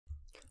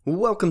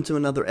Welcome to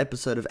another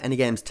episode of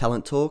Anygames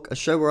Talent Talk, a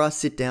show where I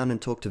sit down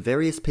and talk to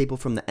various people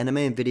from the anime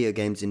and video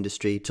games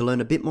industry to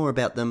learn a bit more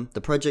about them, the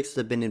projects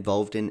they've been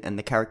involved in, and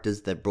the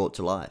characters they've brought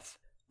to life.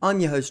 I'm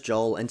your host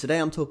Joel, and today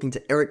I'm talking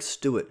to Eric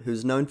Stewart,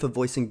 who's known for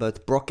voicing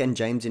both Brock and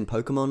James in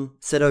Pokemon,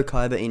 Seto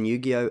Kaiba in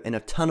Yu-Gi-Oh!, and a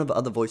ton of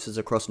other voices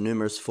across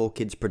numerous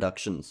 4Kids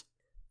productions.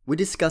 We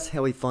discuss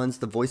how he finds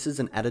the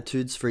voices and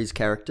attitudes for his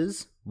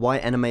characters, why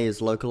anime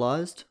is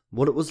localized,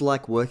 what it was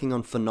like working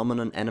on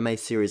phenomenon anime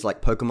series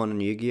like Pokemon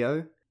and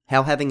Yu-Gi-Oh!,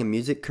 how having a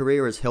music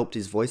career has helped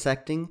his voice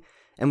acting,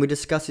 and we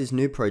discuss his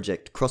new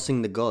project,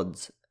 Crossing the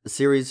Gods, a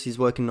series he's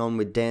working on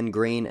with Dan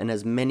Green and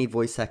has many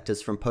voice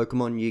actors from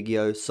Pokemon,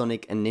 Yu-Gi-Oh!,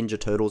 Sonic, and Ninja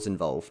Turtles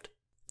involved.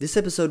 This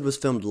episode was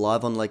filmed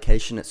live on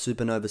location at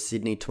Supernova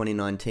Sydney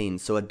 2019,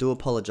 so I do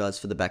apologise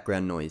for the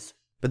background noise.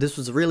 But this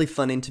was a really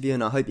fun interview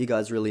and I hope you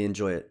guys really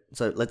enjoy it.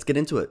 So let's get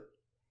into it.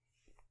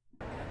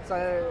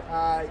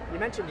 So you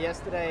mentioned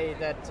yesterday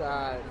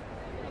that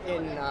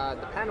in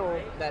the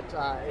panel that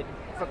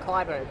for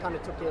Kaiba, it kind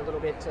of took you a little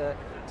bit to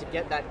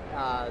get that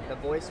the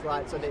voice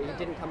right, so that he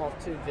didn't come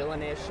off too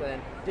villainish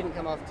and didn't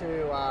come off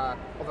too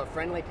of a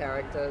friendly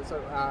character.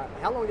 So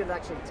how long did it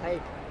actually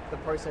take the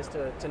process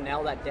to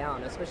nail that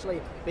down,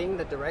 especially being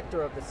the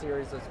director of the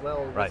series as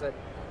well? Right.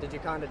 Did you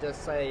kind of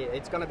just say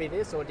it's going to be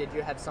this, or did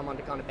you have someone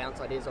to kind of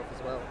bounce ideas off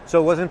as well? So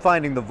it wasn't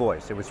finding the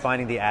voice, it was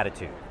finding the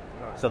attitude.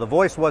 Right. So the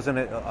voice wasn't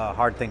a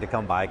hard thing to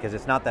come by because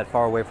it's not that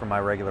far away from my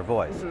regular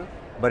voice,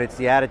 but it's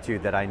the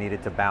attitude that I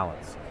needed to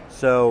balance.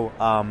 So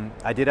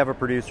I did have a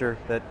producer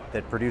that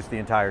produced the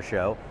entire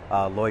show,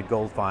 Lloyd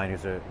Goldfine,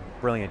 who's a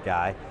brilliant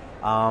guy.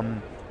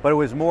 But it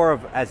was more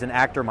of, as an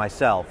actor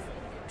myself,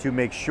 to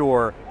make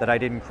sure that I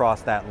didn't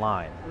cross that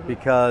line,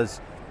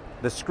 because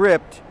the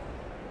script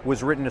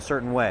was written a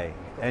certain way,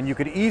 and you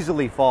could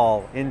easily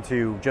fall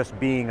into just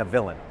being a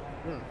villain.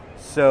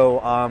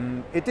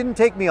 So it didn't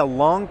take me a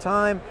long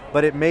time,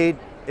 but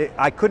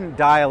I couldn't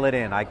dial it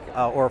in,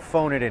 or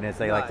phone it in, as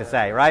they like to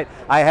say, right?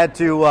 I had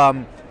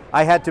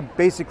to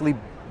basically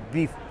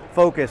be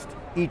focused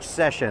each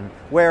session,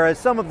 whereas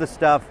some of the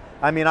stuff,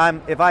 I mean,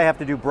 if I have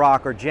to do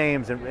Brock or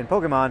James in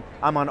Pokemon,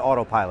 I'm on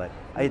autopilot.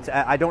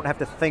 I don't have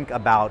to think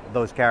about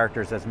those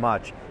characters as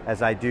much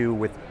as I do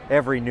with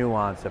every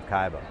nuance of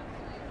Kaiba.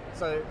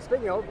 So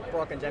speaking of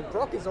Brock and James,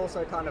 Brock is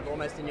also kind of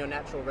almost in your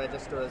natural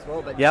register as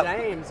well, but Yep.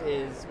 James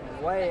is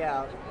way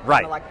out.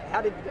 Right. Like,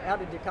 how did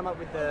you come up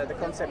with the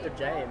concept of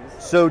James?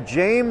 So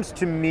James,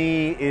 to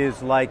me,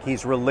 is like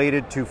he's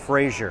related to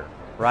Frasier,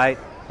 right?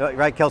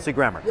 Right, Kelsey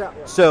Grammer. Yeah.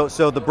 So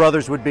the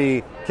brothers would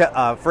be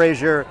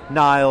Frasier,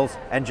 Niles,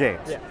 and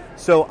James. Yeah.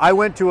 So I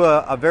went to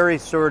a very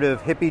sort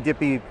of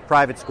hippy-dippy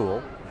private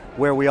school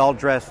where we all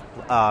dressed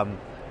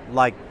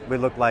like we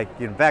looked like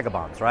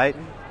vagabonds, right?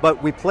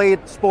 But we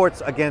played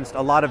sports against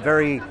a lot of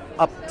very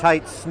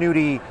uptight,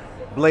 snooty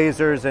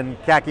blazers and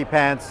khaki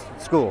pants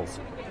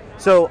schools.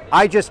 So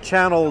I just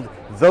channeled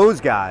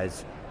those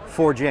guys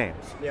for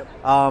James. Yep.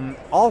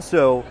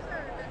 Also,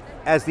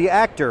 as the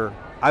actor,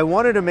 I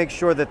wanted to make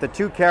sure that the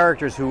two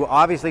characters, who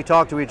obviously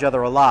talk to each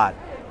other a lot,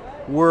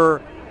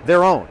 were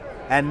their own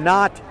and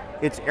not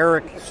it's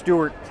Eric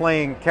Stewart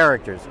playing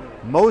characters.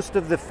 Most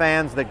of the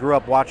fans that grew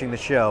up watching the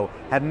show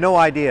had no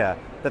idea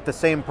that the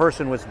same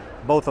person was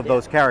both of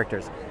those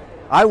characters.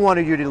 I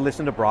wanted you to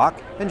listen to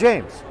Brock and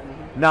James,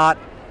 not,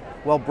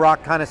 well,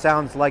 Brock kind of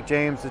sounds like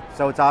James,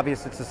 so it's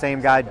obvious it's the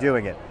same guy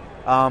doing it.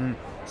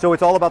 So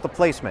it's all about the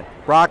placement.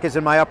 Brock is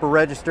in my upper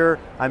register.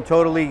 I'm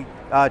totally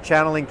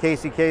channeling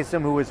Casey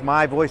Kasem, who was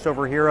my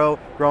voiceover hero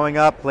growing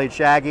up, played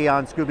Shaggy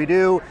on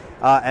Scooby-Doo,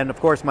 and of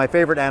course my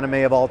favorite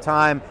anime of all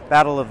time,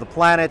 Battle of the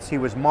Planets. He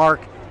was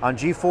Mark on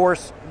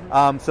G-Force.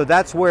 So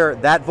that's where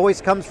that voice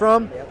comes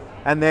from.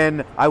 And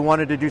then I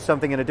wanted to do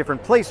something in a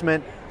different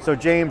placement, so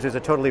James is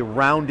a totally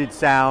rounded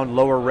sound,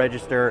 lower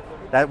register.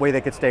 That way they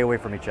could stay away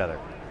from each other.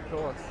 Of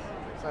course.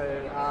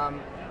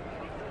 So,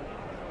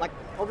 like,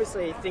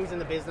 obviously things in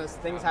the business,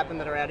 things happen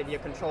that are out of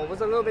your control.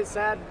 Was it a little bit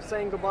sad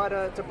saying goodbye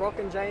to Brock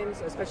and James,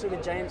 especially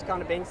with James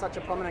kind of being such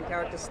a prominent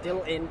character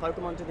still in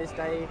Pokemon to this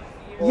day?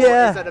 Or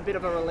is it a bit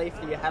of a relief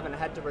that you haven't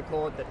had to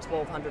record the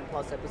 1,200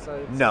 plus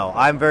episodes? No,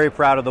 I'm very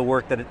proud of the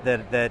work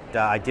that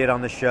I did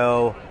on the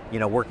show.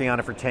 Working on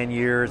it for 10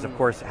 years, of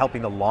course,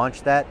 helping to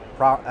launch that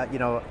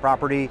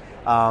property,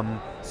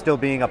 still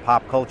being a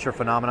pop culture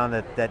phenomenon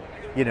that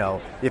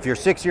if you're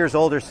 6 years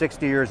old or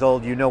 60 years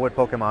old, you know what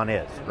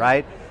Pokemon is,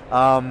 right?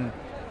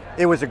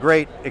 It was a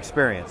great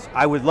experience.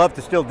 I would love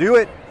to still do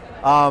it,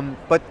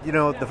 but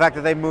the fact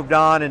that they moved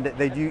on and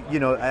they do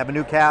have a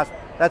new cast,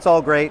 that's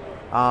all great.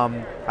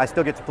 I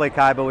still get to play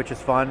Kaiba, which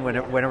is fun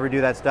whenever we do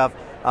that stuff.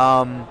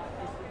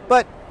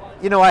 But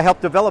I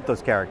helped develop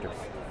those characters.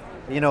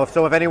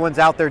 So if anyone's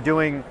out there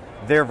doing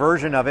their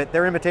version of it,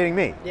 they're imitating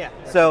me. Yeah.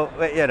 So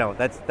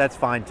that's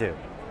fine too.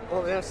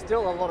 Well, there's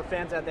still a lot of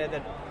fans out there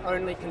that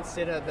only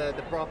consider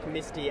the Brock,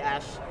 Misty,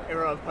 Ash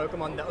era of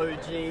Pokemon the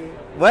OG.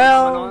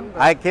 Well,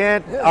 I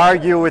can't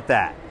argue with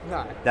that.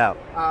 No. No.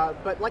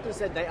 But like you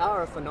said, they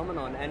are a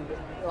phenomenon, and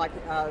like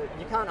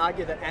you can't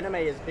argue that anime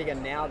is bigger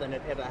now than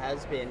it ever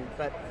has been.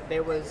 But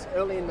there was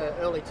in the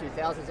early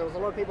 2000s, there was a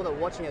lot of people that were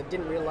watching it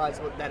didn't realize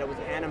that it was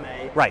anime.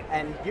 Right.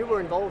 And you were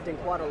involved in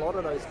quite a lot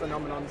of those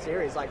phenomenon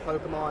series, like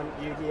Pokemon,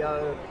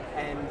 Yu-Gi-Oh,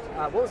 and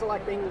what was it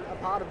like being a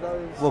part of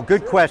those? Well,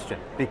 good question,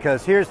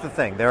 because here's the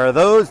thing. There are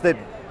those that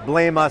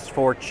blame us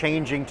for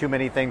changing too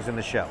many things in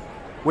the show,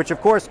 which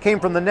of course came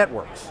from the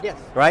networks. Yes.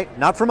 Right?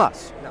 Not from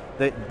us. No.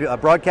 The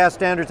broadcast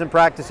standards and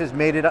practices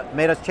made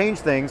us change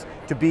things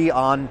to be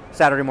on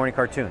Saturday morning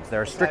cartoons.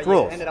 There are strict you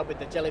rules. Ended up with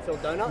the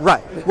jelly-filled donuts.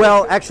 Right.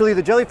 Well, actually,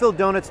 the jelly-filled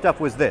donut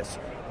stuff was this.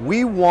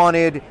 We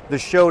wanted the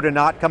show to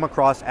not come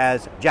across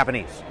as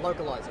Japanese.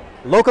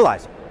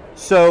 Localizing.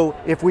 So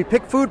if we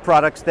pick food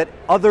products that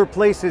other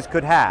places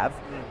could have,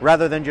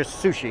 rather than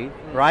just sushi,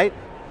 right?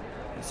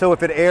 So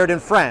if it aired in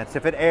France,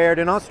 if it aired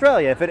in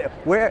Australia,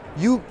 where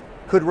you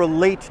could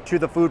relate to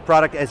the food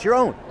product as your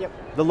own.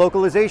 Yep. The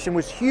localization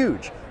was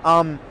huge.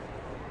 And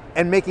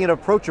making it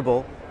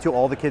approachable to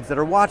all the kids that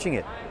are watching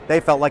it. They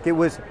felt like it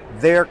was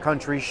their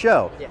country's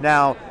show. Yeah.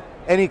 Now,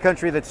 any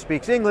country that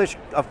speaks English,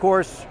 of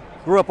course,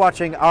 grew up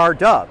watching our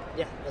dub.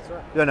 Yeah, that's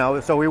right. You know,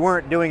 so we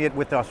weren't doing it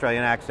with the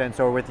Australian accents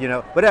or with,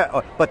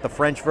 but the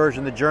French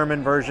version, the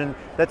German version,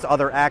 that's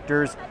other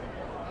actors,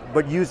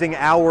 but using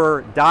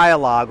our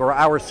dialogue or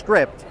our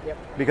script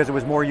because it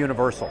was more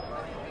universal.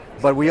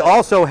 But we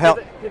also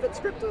helped. Pivot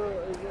script or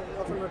is it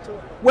often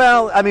retort?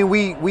 Well, I mean,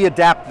 we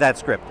adapt that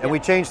script and we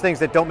change things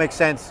that don't make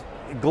sense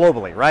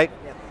globally, right?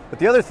 Yeah. But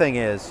the other thing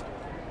is,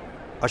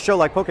 a show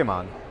like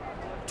Pokemon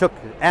took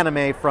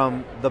anime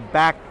from the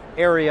back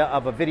area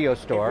of a video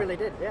store. It really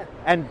did, yeah.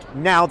 And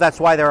now that's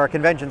why there are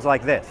conventions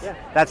like this. Yeah.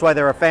 That's why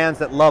there are fans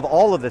that love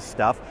all of this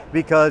stuff,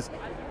 because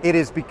it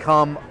has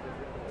become,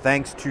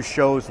 thanks to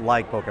shows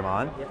like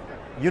Pokemon,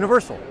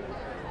 universal.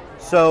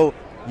 So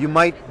you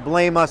might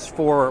blame us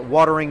for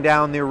watering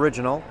down the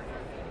original,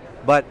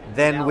 but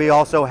then we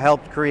also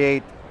helped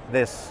create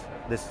this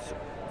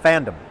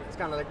fandom. It's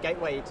kind of the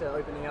gateway to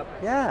opening up.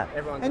 Yeah,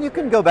 everyone's and you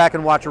can go back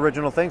and watch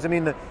original things. I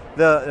mean,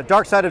 the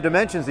Dark Side of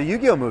Dimensions, the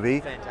Yu-Gi-Oh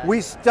movie, fantastic.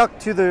 We stuck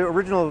to the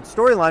original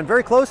storyline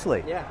very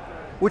closely. Yeah.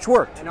 Which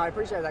worked. And I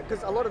appreciate that,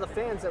 because a lot of the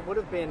fans that would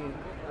have been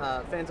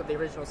fans of the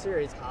original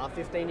series are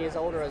 15 years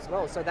older as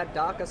well. So that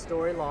darker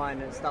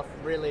storyline and stuff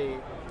really...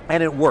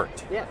 And it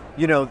worked. Yeah.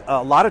 You know,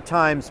 a lot of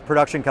times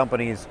production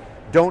companies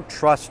don't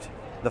trust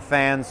the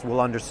fans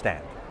will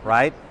understand,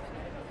 right?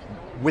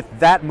 With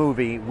that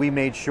movie, we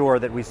made sure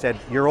that we said,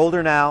 you're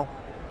older now,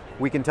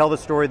 we can tell the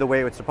story the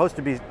way it's supposed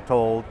to be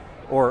told,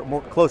 or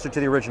more closer to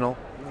the original,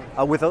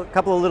 with a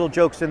couple of little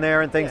jokes in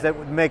there and things that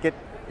would make it,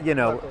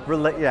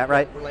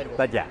 relatable.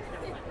 But yeah.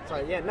 So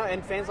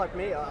and fans like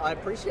me, I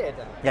appreciate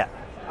that. Yeah.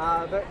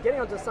 But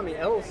getting on to something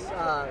else,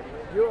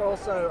 you're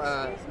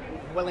also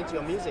well into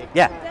your music.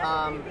 Yeah.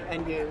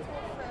 And you...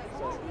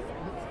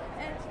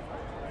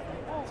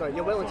 So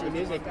you're well into your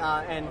music,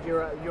 and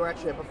you're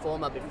actually a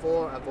performer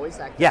before a voice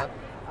actor. Yeah.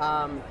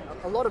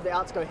 A lot of the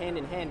arts go hand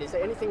in hand. Is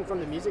there anything from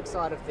the music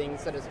side of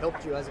things that has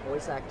helped you as a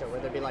voice actor,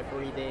 whether it be like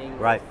breathing?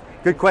 Right.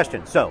 Good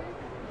question. So,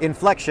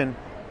 inflection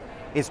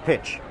is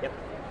pitch. Yep.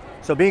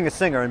 So being a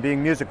singer and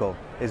being musical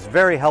is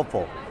very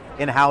helpful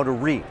in how to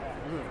read.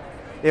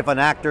 If an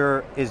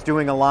actor is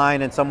doing a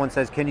line and someone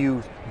says, can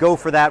you go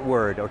for that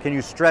word, or can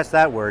you stress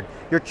that word,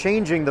 you're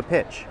changing the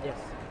pitch. Yes.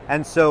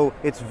 And so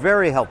it's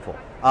very helpful.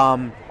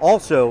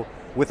 Also,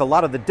 with a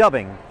lot of the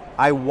dubbing,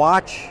 I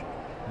watch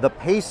the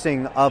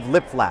pacing of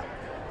lip flap.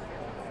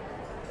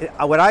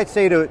 What I'd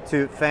say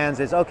to fans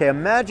is, okay,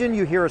 imagine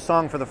you hear a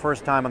song for the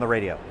first time on the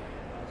radio.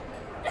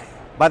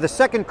 By the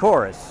second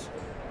chorus,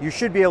 you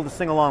should be able to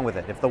sing along with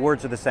it if the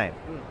words are the same.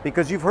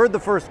 Because you've heard the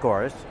first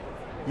chorus,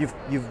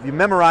 you've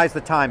memorized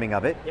the timing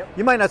of it. Yep.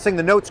 You might not sing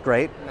the notes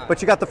great,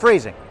 but you got the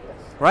phrasing,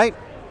 right?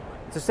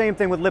 It's the same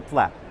thing with lip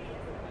flap.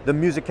 The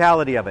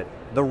musicality of it,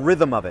 the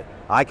rhythm of it.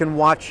 I can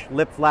watch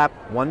lip flap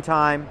one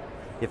time.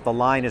 If the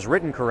line is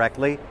written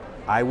correctly,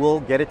 I will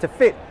get it to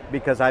fit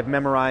because I've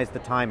memorized the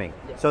timing.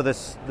 Yep. So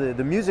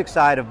the music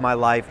side of my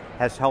life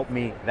has helped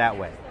me that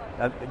way.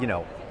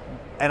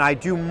 And I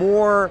do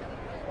more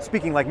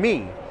speaking like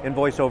me in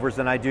voiceovers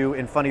than I do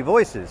in funny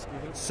voices.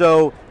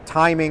 So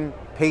timing,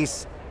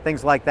 pace,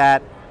 things like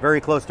that,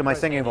 very close to my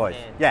singing voice.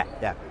 Yeah.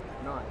 Nice.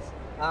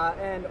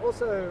 And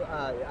also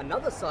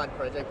another side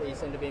project that you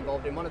seem to be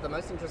involved in, one of the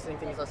most interesting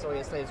things I saw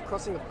yesterday is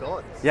Crossing of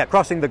Gods. Yeah,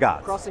 Crossing the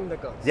Gods. Crossing the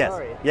Gods, yes.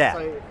 Sorry. Yeah.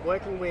 So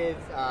working with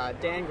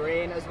Dan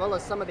Green, as well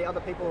as some of the other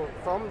people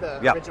from the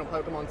original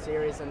Pokemon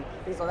series and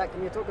things like that.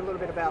 Can you talk a little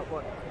bit about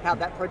how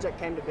that project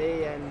came to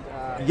be? And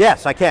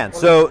yes, I can.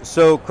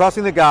 So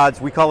Crossing the Gods,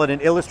 we call it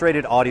an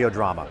illustrated audio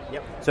drama.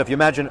 Yep. So if you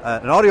imagine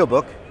an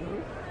audiobook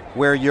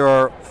where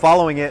you're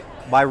following it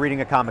by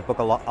reading a comic book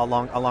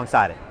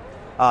alongside it.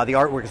 The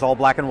artwork is all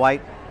black and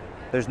white.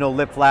 There's no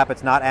lip flap.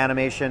 It's not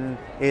animation.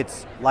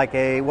 It's like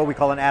what we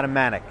call an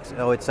animatic.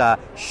 So it's a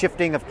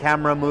shifting of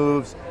camera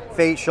moves,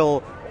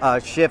 facial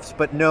shifts,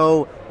 but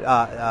no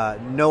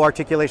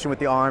articulation with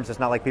the arms. It's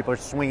not like people are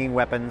swinging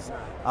weapons.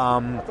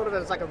 I thought of it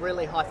as like a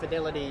really high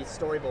fidelity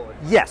storyboard.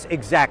 Yes,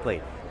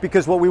 exactly.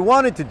 Because what we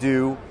wanted to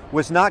do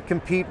was not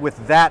compete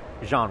with that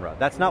genre.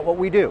 That's not what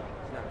we do.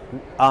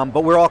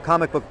 But we're all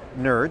comic book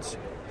nerds,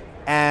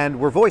 and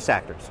we're voice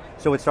actors.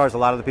 So it stars a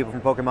lot of the people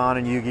from Pokemon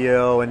and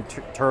Yu-Gi-Oh! And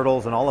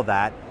Turtles and all of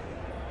that.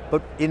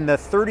 But in the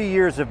 30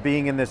 years of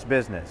being in this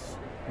business,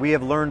 we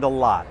have learned a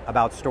lot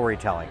about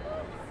storytelling,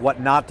 what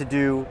not to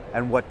do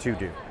and what to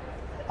do.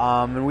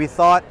 And we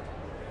thought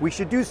we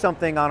should do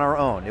something on our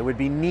own. It would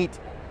be neat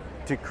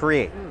to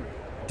create.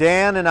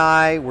 Dan and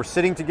I were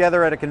sitting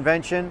together at a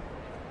convention,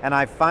 and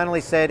I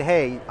finally said,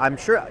 hey, I'm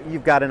sure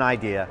you've got an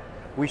idea.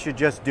 We should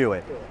just do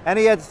it. And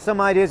he had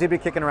some ideas he'd been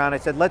kicking around. I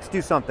said, let's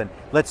do something.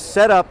 Let's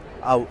set up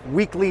a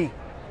weekly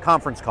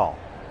conference call,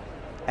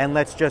 and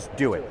let's just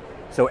do it.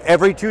 So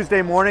every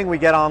Tuesday morning we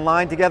get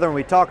online together and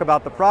we talk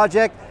about the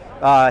project.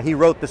 He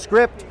wrote the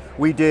script.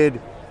 We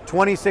did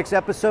 26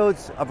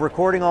 episodes of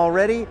recording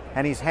already,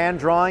 and he's hand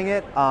drawing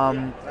it.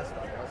 And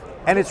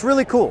it's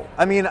really cool.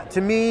 I mean,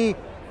 to me,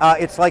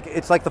 it's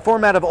like the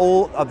format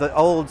of the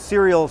old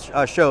serial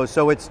shows.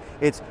 So it's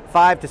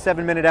 5 to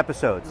 7 minute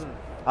episodes,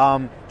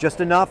 just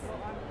enough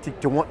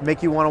to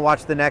make you want to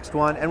watch the next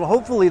one. And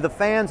hopefully the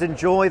fans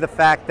enjoy the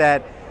fact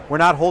that we're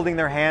not holding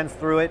their hands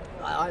through it.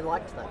 I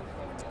liked that.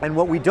 And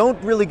what we don't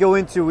really go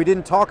into, we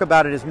didn't talk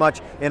about it as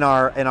much in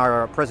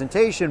our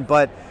presentation,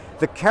 but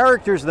the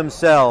characters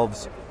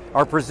themselves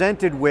are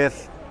presented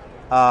with,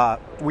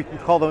 we can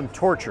call them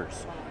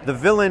tortures. The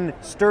villain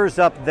stirs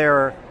up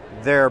their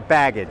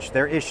baggage,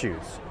 their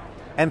issues.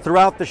 And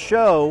throughout the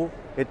show,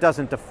 it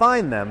doesn't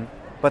define them,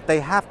 but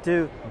they have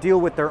to deal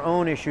with their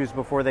own issues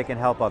before they can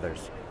help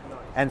others.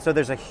 And so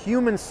there's a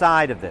human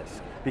side of this,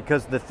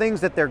 because the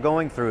things that they're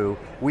going through,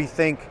 we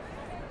think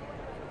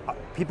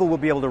people will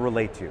be able to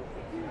relate to.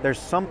 There's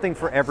something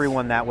for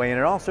everyone that way, and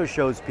it also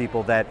shows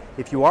people that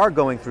if you are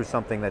going through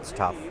something that's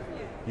tough,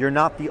 you're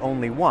not the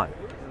only one.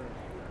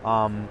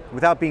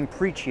 Without being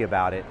preachy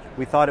about it,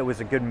 we thought it was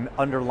a good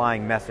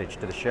underlying message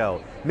to the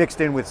show,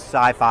 mixed in with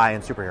sci-fi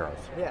and superheroes.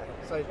 Yeah,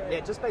 so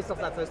just based off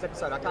that first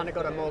episode, I kind of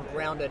got a more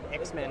grounded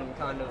X-Men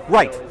kind of feel.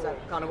 Right. Is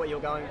that kind of what you're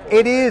going for?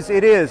 It is.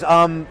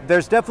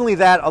 There's definitely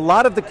that. A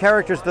lot of the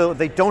characters, though,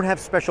 they don't have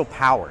special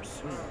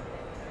powers,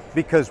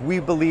 because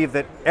we believe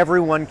that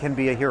everyone can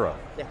be a hero.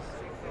 Yes.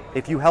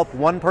 If you help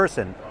one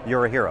person,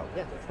 you're a hero,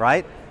 Yeah.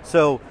 right?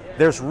 So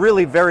there's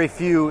really very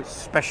few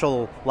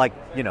special, like,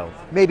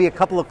 maybe a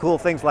couple of cool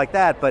things like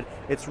that, but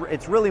it's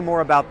really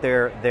more about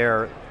their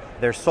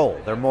soul,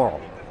 their moral.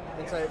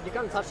 And so you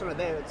kind of touched on it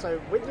there. So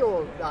with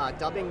your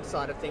dubbing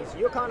side of things,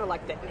 you're kind of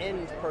like the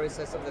end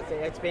process of the thing.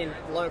 It's been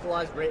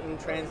localized, written,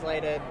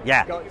 translated,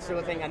 got through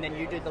a thing, and then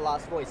you do the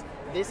last voice.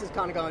 This is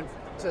kind of going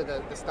to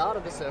the start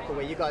of the circle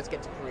where you guys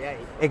get to create.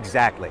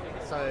 Exactly.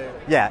 So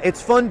yeah,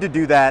 it's fun to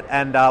do that,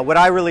 and what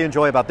I really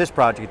enjoy about this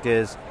project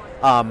is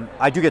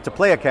I do get to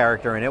play a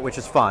character in it, which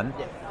is fun,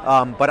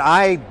 but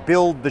I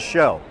build the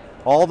show.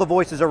 All the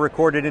voices are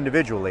recorded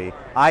individually.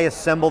 I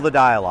assemble the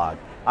dialogue.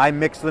 I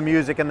mix the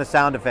music and the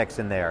sound effects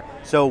in there.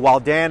 So while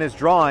Dan is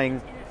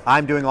drawing,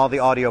 I'm doing all the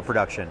audio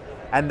production,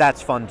 and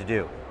that's fun to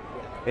do.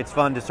 It's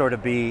fun to sort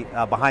of be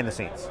behind the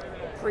scenes.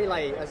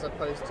 Prelay as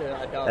opposed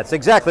to a dub. That's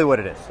exactly what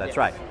it is. That's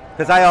right.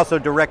 Because I also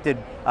directed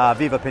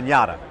Viva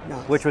Pinata,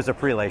 which was a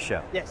prelay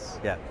show. Yes.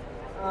 Yeah.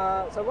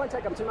 So I won't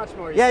take up too much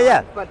more of your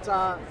time, but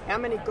how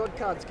many God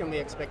cards can we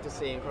expect to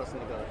see in Crossing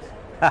the Gods?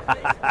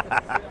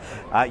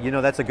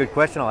 That's a good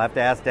question. I'll have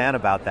to ask Dan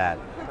about that.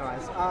 All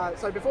right.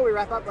 So before we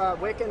wrap up,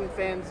 where can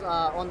fans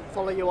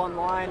follow you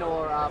online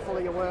or follow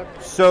your work?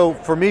 So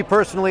for me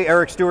personally,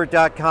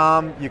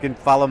 ericstewart.com. You can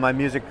follow my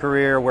music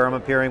career, where I'm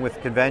appearing with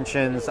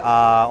conventions,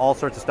 all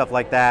sorts of stuff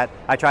like that.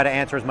 I try to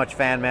answer as much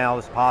fan mail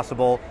as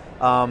possible.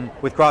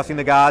 With Crossing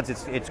the Gods,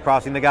 it's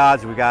Crossing the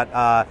Gods. We've got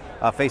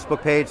a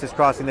Facebook page that's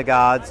Crossing the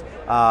Gods.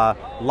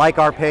 Like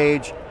our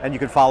page, and you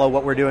can follow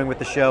what we're doing with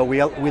the show.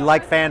 We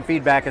like fan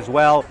feedback as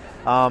well,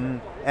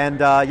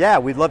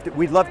 we'd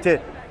love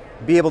to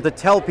be able to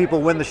tell people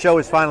when the show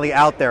is finally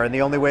out there, and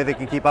the only way they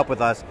can keep up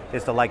with us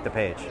is to like the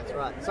page. That's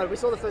right. So we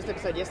saw the first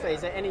episode yesterday. Is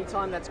there any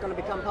time that's going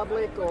to become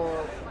public,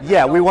 or?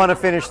 Yeah, we want to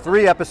finish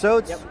 3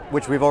 episodes,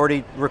 which we've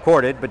already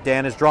recorded, but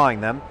Dan is drawing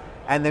them.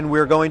 And then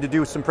we're going to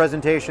do some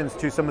presentations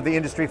to some of the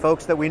industry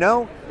folks that we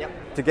know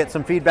to get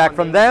some feedback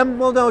from them.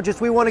 Well, no,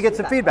 we want to get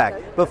some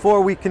feedback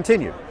before we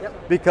continue,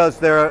 because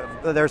there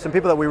are some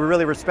people that we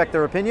really respect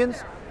their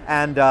opinions,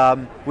 and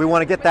we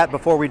want to get that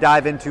before we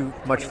dive into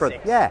much further.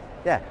 Yeah.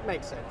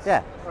 Makes sense.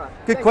 Yeah. All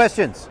right. Good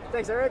questions.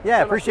 Thanks, Eric.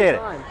 Yeah, appreciate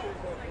it.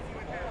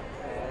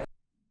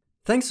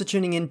 Thanks for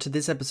tuning in to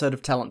this episode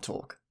of Talent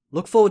Talk.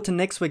 Look forward to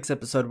next week's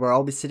episode, where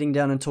I'll be sitting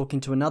down and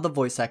talking to another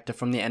voice actor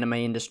from the anime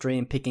industry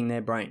and picking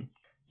their brain.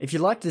 If you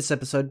liked this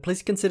episode,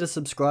 please consider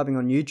subscribing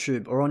on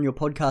YouTube or on your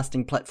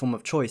podcasting platform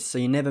of choice so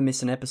you never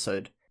miss an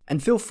episode.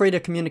 And feel free to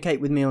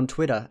communicate with me on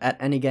Twitter at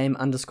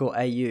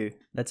Anigame_AU.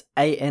 That's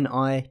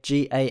ANIGAME_AU.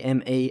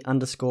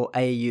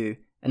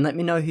 And let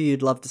me know who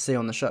you'd love to see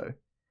on the show.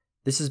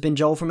 This has been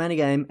Joel from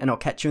Anigame, and I'll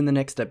catch you in the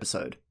next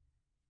episode.